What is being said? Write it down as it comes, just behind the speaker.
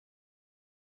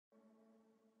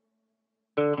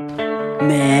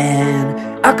Man,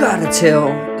 I gotta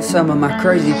tell some of my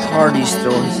crazy party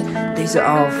stories. These are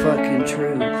all fucking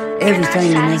true.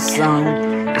 Everything in this song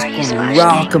is gonna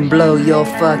rock and blow your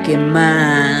fucking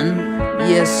mind.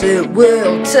 Yes, it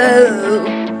will too.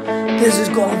 This is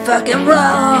gonna fucking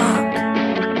rock.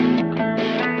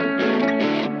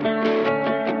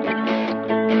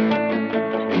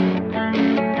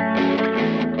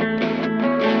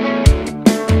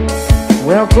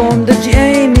 Welcome to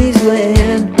Jamie's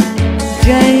Land,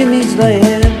 Jamie's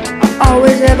Land. I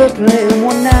always have a plan,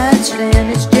 one night stand.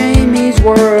 It's Jamie's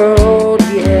World,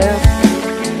 yeah.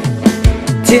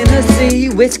 Tennessee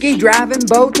whiskey, driving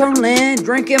boat on land,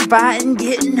 drinking, fighting,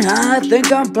 getting high.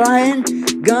 Think I'm playing.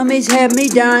 Gummies have me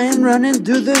dying, running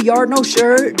through the yard, no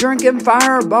shirt, drinking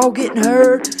Fireball, getting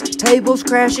hurt. Tables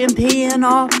crashing, peeing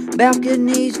off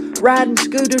balconies, riding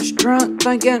scooters drunk,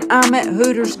 thinking I'm at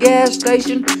Hooters gas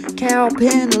station. Cow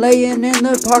pen laying in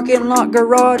the parking lot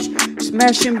garage,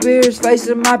 smashing beers,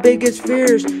 facing my biggest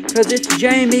fears. Cause it's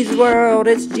Jamie's World,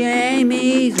 it's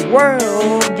Jamie's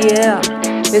World, yeah.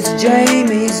 It's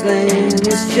Jamie's Land,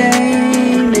 it's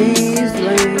Jamie's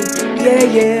Land, yeah,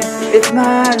 yeah, it's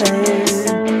my land.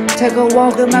 Take a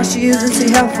walk in my shoes and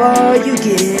see how far you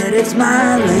get. It's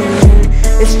my land,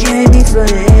 it's Jamie's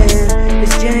Land,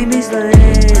 it's Jamie's Land,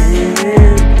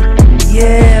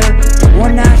 yeah.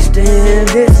 One night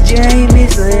stand, it's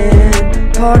Jamie's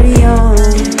Land. Party on,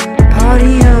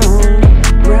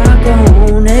 rock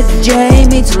on. It's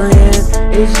Jamie's Land,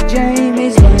 it's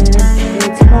Jamie's Land,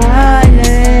 it's my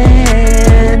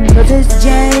land. Cause it's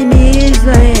Jamie's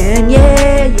Land,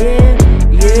 yeah,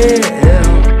 yeah, yeah,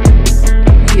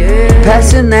 yeah.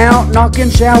 Passing out,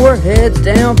 knocking shower heads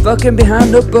down, fucking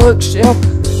behind the bookshelf,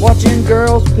 watching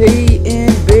girls pee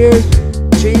in beers.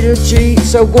 Cheat,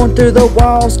 so going through the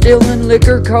walls, stealing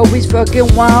liquor, Kobe's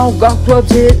fucking wild, golf clubs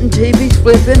hitting, TVs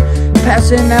flipping,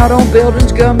 passing out on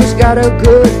buildings, gummies got a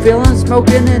good feeling,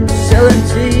 smoking and selling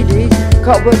CDs,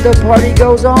 caught but the party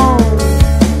goes on.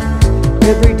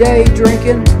 Every day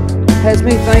drinking has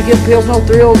me thinking, pills, no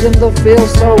thrills in the field,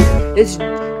 so it's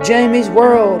Jamie's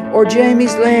World or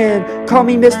Jamie's Land. Call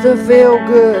me Mr. Feel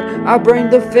Good, I bring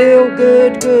the feel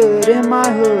good in my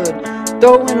hood.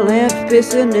 Throwing lamps,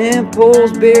 pissing in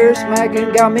pools, beer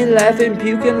smacking, got me laughing,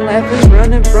 puking, laughing,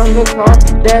 running from the car,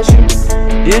 dashing.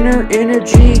 Dinner,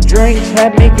 energy, drinks,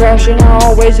 had me crashing,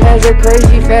 always has a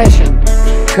crazy fashion.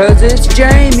 Cause it's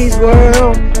Jamie's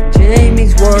World,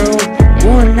 Jamie's World.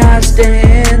 One night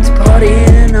stands,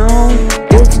 partying on.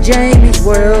 It's Jamie's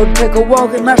World, take a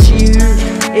walk in my shoes.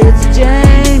 It's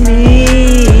Jamie's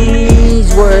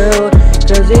World,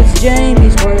 cause it's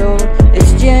Jamie's World,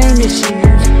 it's Jamie's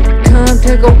shoes. Come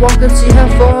take a walk and see how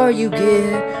far you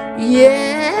get,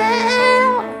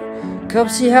 yeah. Come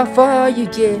see how far you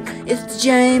get. It's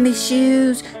Jamie's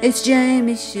shoes, it's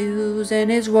Jamie's shoes,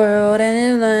 and his world and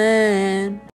his land.